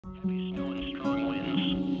Snow and strong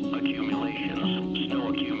winds. Accumulations. Snow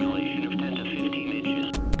accumulation of 10 to 15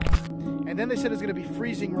 inches. And then they said it's going to be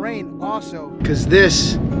freezing rain also. Because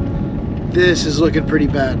this is looking pretty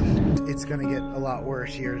bad. It's going to get a lot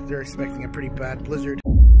worse here. They're expecting a pretty bad blizzard.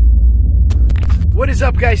 What is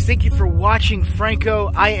up, guys? Thank you for watching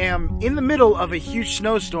Franco. I am in the middle of a huge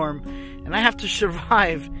snowstorm and I have to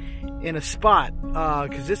survive in a spot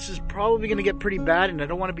because this is probably going to get pretty bad and I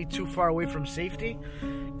don't want to be too far away from safety.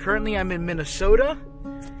 Currently I'm in Minnesota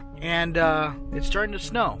and it's starting to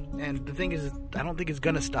snow, and the thing is, I don't think it's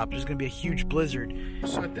going to stop. There's going to be a huge blizzard.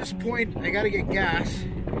 So at this point I got to get gas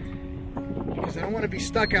because I don't want to be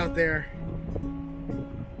stuck out there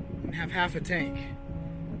and have half a tank.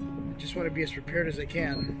 I just want to be as prepared as I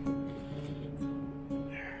can.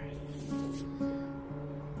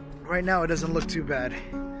 Right now it doesn't look too bad,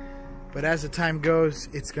 but as the time goes,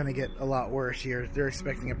 it's going to get a lot worse here. They're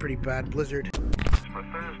expecting a pretty bad blizzard. For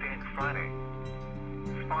Thursday and Friday,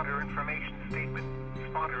 spotter information statement.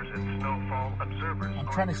 Spotters and snowfall observers. I'm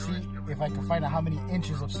trying to see if I can find out how many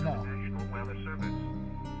inches of snow. National Weather Service.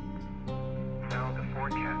 Now the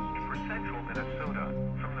forecast for central Minnesota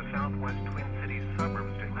from the southwest Twin Cities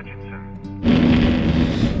suburbs to Hutchinson.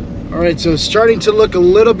 Alright, so it's starting to look a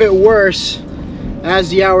little bit worse as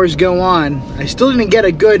the hours go on. I still didn't get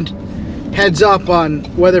a good heads up on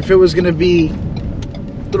whether if it was going to be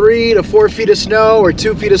 3 to 4 feet of snow or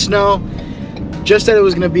 2 feet of snow. Just that it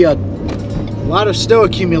was going to be a lot of snow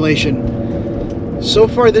accumulation. So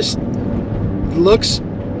far this looks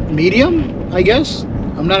medium, I guess.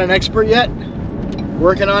 I'm not an expert yet.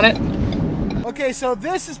 Working on it. Okay, so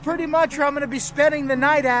this is pretty much where I'm going to be spending the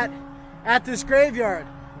night at this graveyard.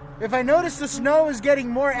 If I notice the snow is getting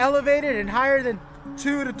more elevated and higher than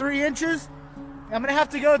 2 to 3 inches, I'm going to have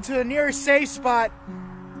to go to a nearest safe spot,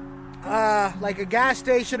 like a gas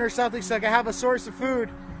station or something, so I can have a source of food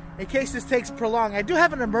in case this takes prolonged. I do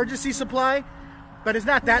have an emergency supply, but it's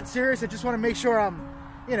not that serious. I just want to make sure I'm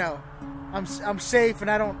safe, and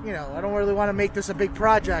I don't really want to make this a big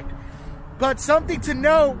project. But something to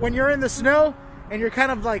know when you're in the snow and you're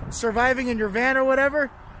kind of like surviving in your van or whatever,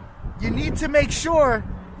 you need to make sure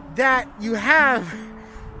that you have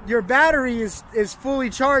your battery is fully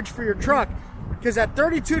charged for your truck, because at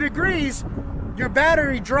 32 degrees your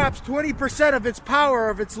battery drops 20% of its power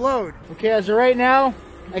of its load. Okay, as of right now,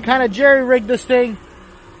 I kind of jerry-rigged this thing,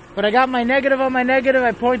 but I got my negative on my negative.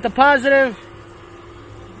 I point the positive.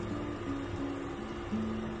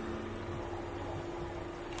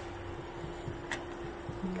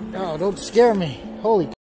 Oh, don't scare me. Holy,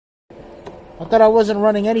 I thought I wasn't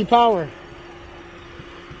running any power.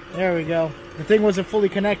 There we go. The thing wasn't fully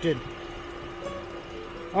connected.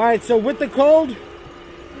 Alright, so with the cold,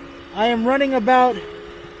 I am running about,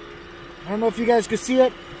 I don't know if you guys can see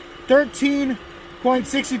it,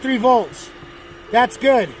 13.63 volts. That's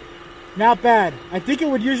good. Not bad. I think it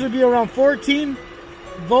would usually be around 14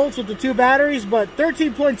 volts with the 2 batteries, but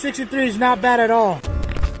 13.63 is not bad at all.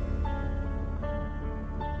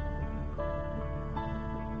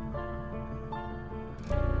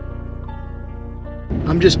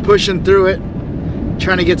 I'm just pushing through it,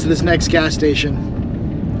 trying to get to this next gas station,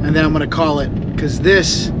 and then I'm gonna call it, because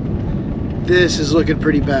this is looking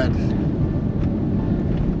pretty bad.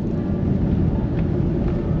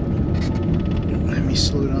 Let me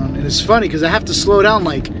slow down. And it's funny because I have to slow down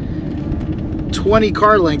like 20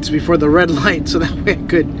 car lengths before the red light, so that way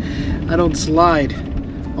I don't slide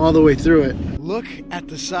all the way through it. Look at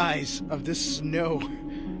the size of this snow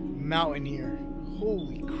mountain here.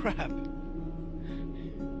 Holy crap.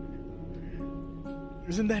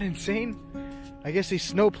 Isn't that insane? I guess they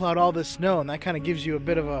snowplowed all this snow, and that kind of gives you a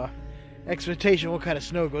bit of a expectation of what kind of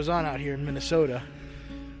snow goes on out here in Minnesota.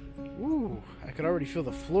 Ooh, I could already feel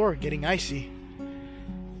the floor getting icy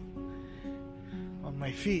on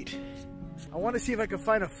my feet. I want to see if I can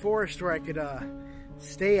find a forest where I could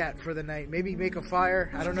stay at for the night. Maybe make a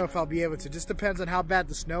fire. I don't know if I'll be able to. Just depends on how bad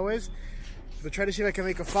the snow is. But try to see if I can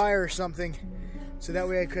make a fire or something, so that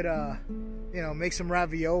way I could make some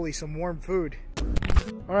ravioli, some warm food.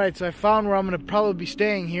 Alright, so I found where I'm going to probably be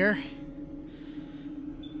staying here.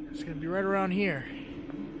 It's going to be right around here.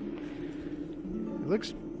 It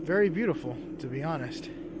looks very beautiful, to be honest.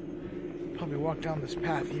 Probably walk down this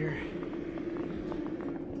path here.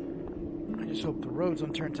 I just hope the roads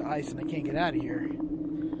don't turn to ice and I can't get out of here.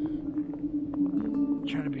 I'm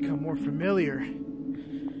trying to become more familiar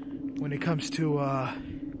when it comes to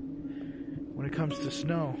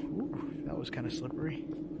snow. Ooh, that was kind of slippery.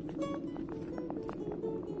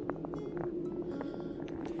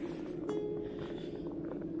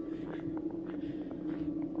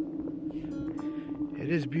 It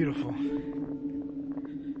is beautiful.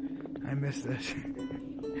 I miss this.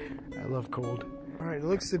 I love cold. All right, it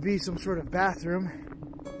looks to be some sort of bathroom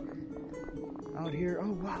out here.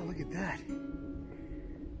 Oh wow, look at that.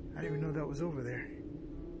 I didn't even know that was over there.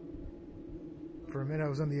 For a minute I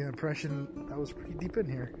was under the impression that was pretty deep in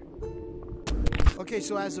here. Okay,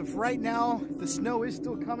 so as of right now, the snow is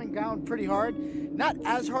still coming down pretty hard. Not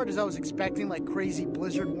as hard as I was expecting, like crazy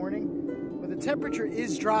blizzard warning, but the temperature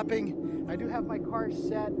is dropping. I do have my car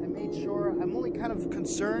set. I made sure. I'm only kind of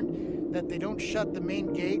concerned that they don't shut the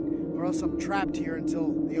main gate, or else I'm trapped here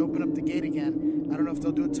until they open up the gate again. I don't know if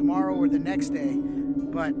they'll do it tomorrow or the next day,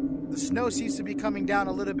 but the snow seems to be coming down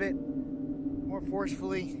a little bit more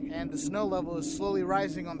forcefully, and the snow level is slowly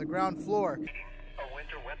rising on the ground floor. A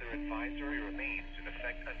winter weather advisory remains in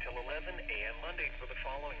effect until 11 a.m. Monday for the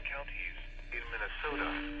following counties: in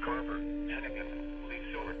Minnesota, Carver, Hennigan,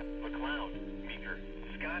 Leesore, McLeod, Meeker,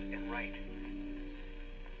 Scott, and Wright.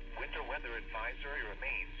 Winter weather advisory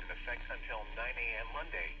remains in effect until 9 a.m.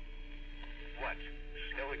 Monday. What?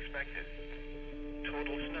 Snow expected.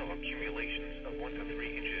 Total snow accumulations of 1 to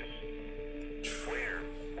 3 inches. Where?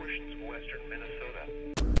 Portions of western Minnesota.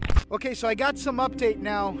 Okay, so I got some update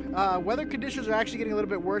now. Weather conditions are actually getting a little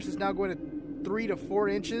bit worse. It's now going to 3 to 4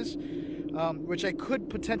 inches, which I could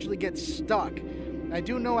potentially get stuck. I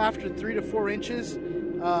do know after 3 to 4 inches,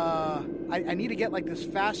 I need to get like this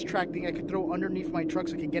fast track thing I could throw underneath my truck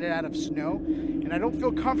so I can get it out of snow. And I don't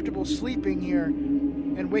feel comfortable sleeping here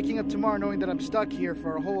and waking up tomorrow knowing that I'm stuck here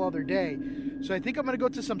for a whole other day. So I think I'm going to go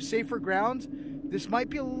to some safer grounds. This might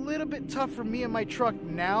be a little bit tough for me and my truck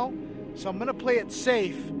now, so I'm going to play it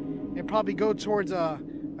safe and probably go towards a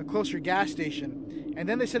closer gas station. And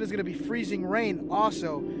then they said it's going to be freezing rain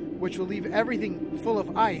also, which will leave everything full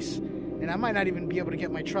of ice, and I might not even be able to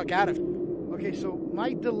get my truck out of it. Okay, so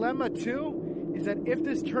my dilemma too is that if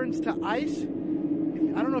this turns to ice,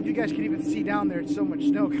 I don't know if you guys can even see down there, it's so much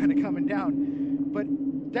snow kind of coming down, but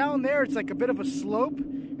down there it's like a bit of a slope,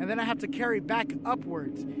 and then I have to carry back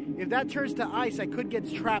upwards. If that turns to ice, I could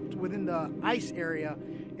get trapped within the ice area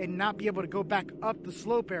and not be able to go back up the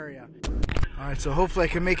slope area. All right, so hopefully I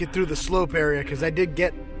can make it through the slope area, because I did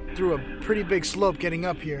get through a pretty big slope getting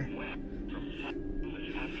up here.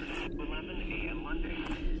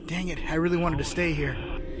 Dang it, I really wanted to stay here,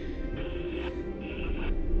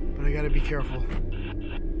 but I gotta be careful.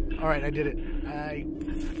 All right, I did it. I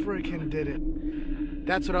freaking did it.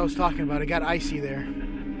 That's what I was talking about. It got icy there.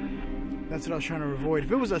 That's what I was trying to avoid.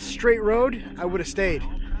 If it was a straight road, I would have stayed. All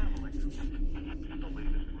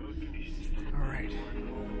right.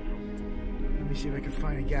 Let me see if I can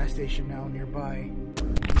find a gas station now nearby.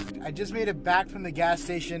 I just made it back from the gas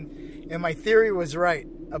station, and my theory was right.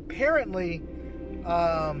 Apparently,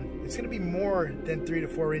 it's going to be more than 3 to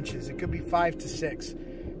 4 inches. It could be 5 to 6.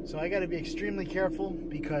 So I got to be extremely careful,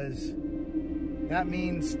 because that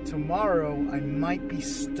means tomorrow I might be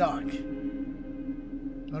stuck.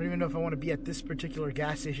 I don't even know if I want to be at this particular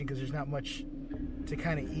gas station, because there's not much to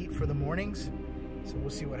kind of eat for the mornings. So we'll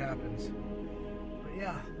see what happens. But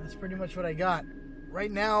yeah, that's pretty much what I got.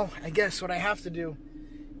 Right now, I guess what I have to do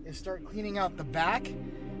is start cleaning out the back.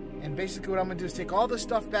 And basically what I'm going to do is take all the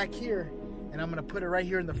stuff back here, and I'm going to put it right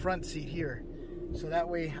here in the front seat here. So that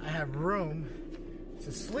way I have room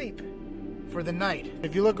to sleep for the night.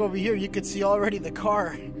 If you look over here, you can see already the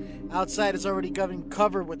car outside is already getting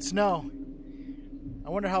covered with snow. I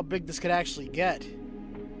wonder how big this could actually get.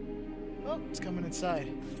 Oh, it's coming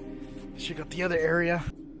inside. Let's check out the other area.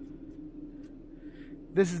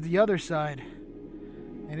 This is the other side,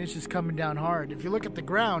 and it's just coming down hard. If you look at the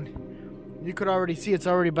ground, you could already see it's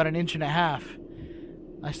already about 1.5 inches.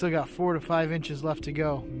 I still got 4 to 5 inches left to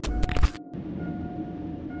go.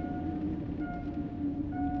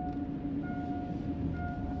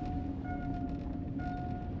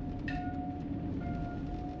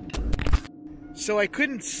 So I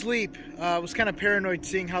couldn't sleep. I was kind of paranoid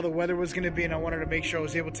seeing how the weather was going to be, and I wanted to make sure I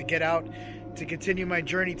was able to get out to continue my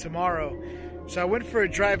journey tomorrow. So I went for a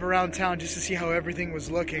drive around town just to see how everything was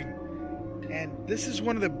looking. And this is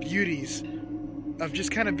one of the beauties of just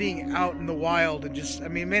kind of being out in the wild, and just, I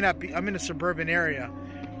mean, it may not be, I'm in a suburban area,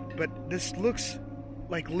 but this looks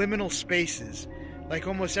like liminal spaces. Like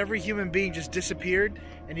almost every human being just disappeared,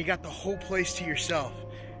 and you got the whole place to yourself.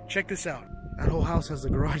 Check this out. That whole house has the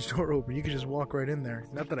garage door open. You could just walk right in there.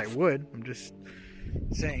 Not that I would. I'm just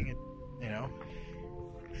saying it, you know.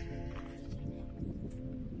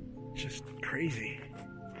 Just crazy.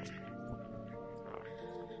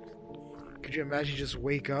 Could you imagine just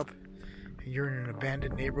wake up and you're in an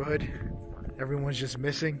abandoned neighborhood? Everyone's just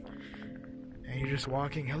missing. And you're just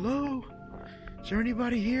walking. Hello? Is there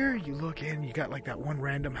anybody here? You look in. You got like that one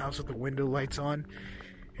random house with the window lights on.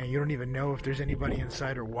 and you don't even know if there's anybody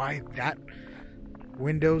inside or why that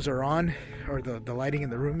windows are on, or the lighting in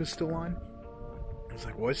the room is still on. It's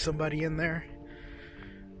like, was somebody in there?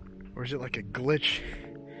 Or is it like a glitch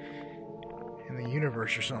in the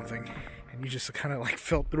universe or something? And you just kind of like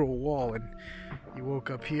fell through a wall and you woke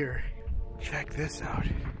up here. Check this out.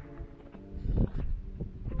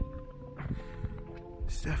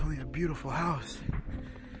 It's definitely a beautiful house.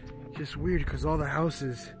 Just weird because all the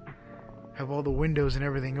houses have all the windows and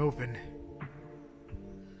everything open.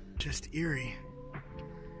 Just eerie.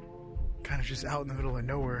 Kind of just out in the middle of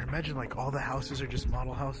nowhere. Imagine like all the houses are just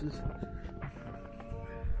model houses.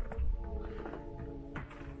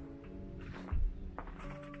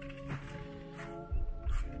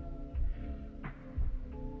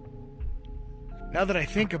 Now that I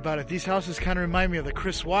think about it, these houses kind of remind me of the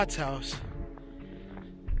Chris Watts house.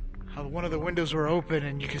 How one of the windows were open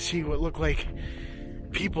and you could see what looked like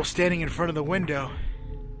people standing in front of the window.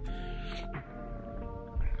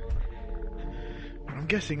 But I'm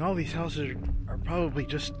guessing all these houses are probably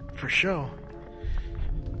just for show.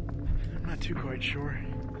 I'm not too quite sure.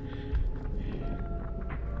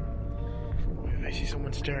 If I see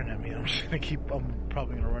someone staring at me, I'm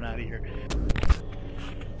probably gonna run out of here.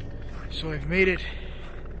 So I've made it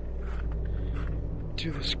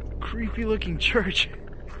to this creepy looking church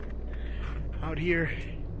out here.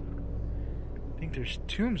 I think there's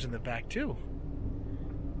tombs in the back too.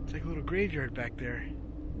 It's like a little graveyard back there.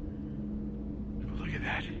 Oh, look at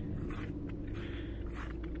that.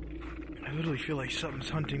 I literally feel like something's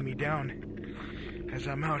hunting me down as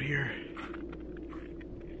I'm out here.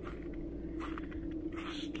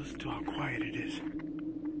 Listen to how quiet it is.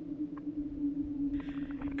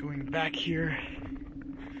 Going back here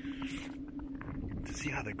to see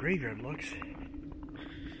how the graveyard looks.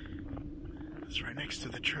 It's right next to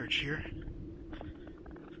the church here.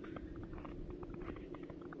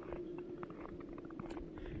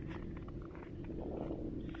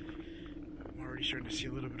 I'm already starting to see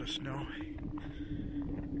a little bit of snow.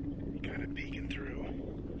 Kind of peeking through.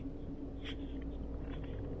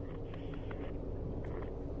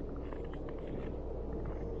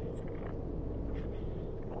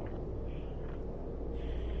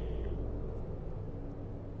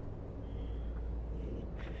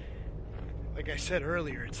 Like I said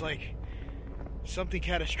earlier, it's like something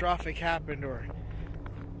catastrophic happened, or,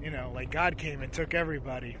 you know, like God came and took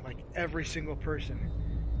everybody, like every single person.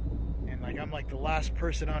 And like I'm like the last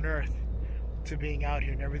person on earth to being out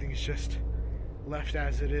here, and everything's just left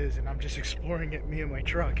as it is, and I'm just exploring it, me and my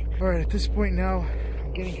truck. Alright, at this point now,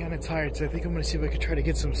 I'm getting kind of tired, so I think I'm going to see if I can try to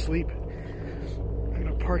get some sleep. I'm going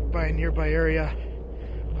to park by a nearby area.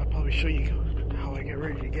 I'll probably show you how I get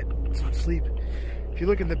ready to get some sleep. If you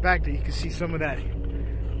look in the back there, you can see some of that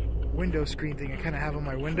window screen thing I kind of have on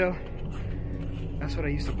my window. That's what I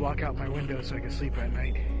used to block out my window so I could sleep at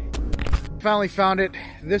night. Finally found it.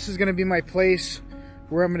 This is going to be my place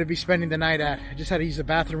where I'm going to be spending the night at. I just had to use the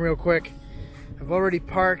bathroom real quick. I've already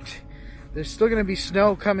parked. There's still going to be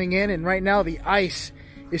snow coming in, and right now the ice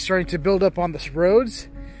is starting to build up on the roads.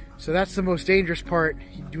 So that's the most dangerous part.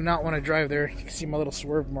 You do not want to drive there. You can see my little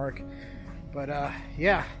swerve mark. But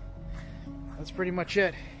yeah. That's pretty much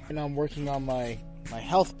it. And I'm working on my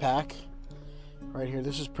health pack right here.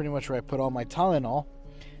 This is pretty much where I put all my Tylenol,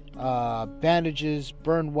 bandages,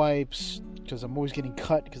 burn wipes, because I'm always getting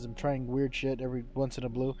cut because I'm trying weird shit every once in a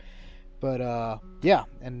blue. But yeah,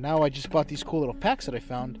 and now I just bought these cool little packs that I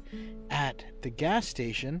found at the gas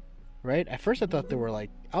station, right? At first I thought they were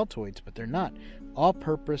like Altoids, but they're not.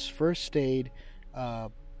 All-purpose first aid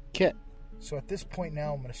kit. So at this point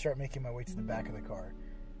now, I'm going to start making my way to the back of the car.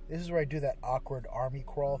 This is where I do that awkward army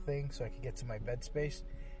crawl thing so I can get to my bed space.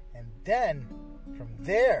 And then, from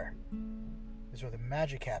there, is where the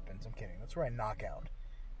magic happens. I'm kidding. That's where I knock out.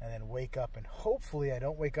 And then wake up, and hopefully I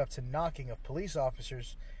don't wake up to knocking of police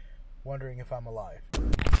officers wondering if I'm alive.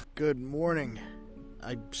 Good morning.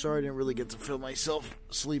 I'm sorry I didn't really get to film myself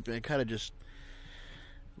sleeping. I kind of just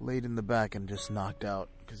laid in the back and just knocked out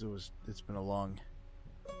because it's been a long,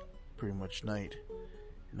 pretty much night.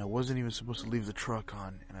 And I wasn't even supposed to leave the truck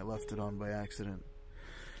on, and I left it on by accident.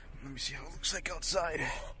 Let me see how it looks like outside.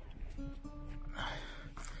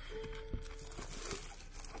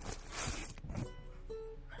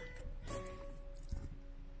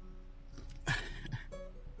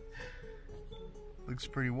 Looks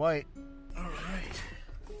pretty white. All right.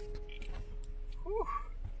 Whew.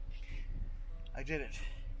 I did it.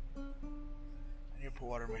 I need to put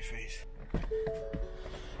water in my face.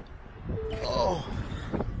 Oh.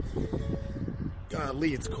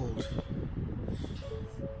 Golly, it's cold.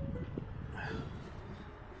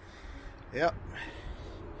 Yep.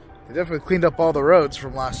 They definitely cleaned up all the roads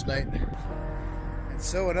from last night. And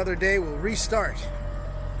so another day will restart.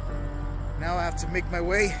 Now I have to make my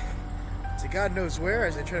way to God knows where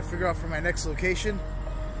as I try to figure out for my next location.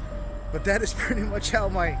 But that is pretty much how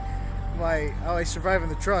how I survive in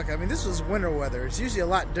the truck. I mean, this was winter weather. It's usually a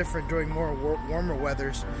lot different during more warmer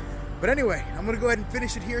weathers. But anyway, I'm gonna go ahead and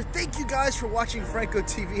finish it here. Thank you guys for watching Franco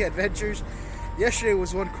TV Adventures. Yesterday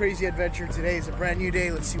was one crazy adventure. Today is a brand new day.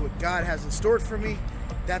 Let's see what God has in store for me.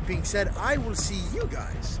 That being said, I will see you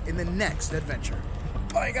guys in the next adventure.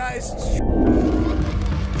 Bye, guys.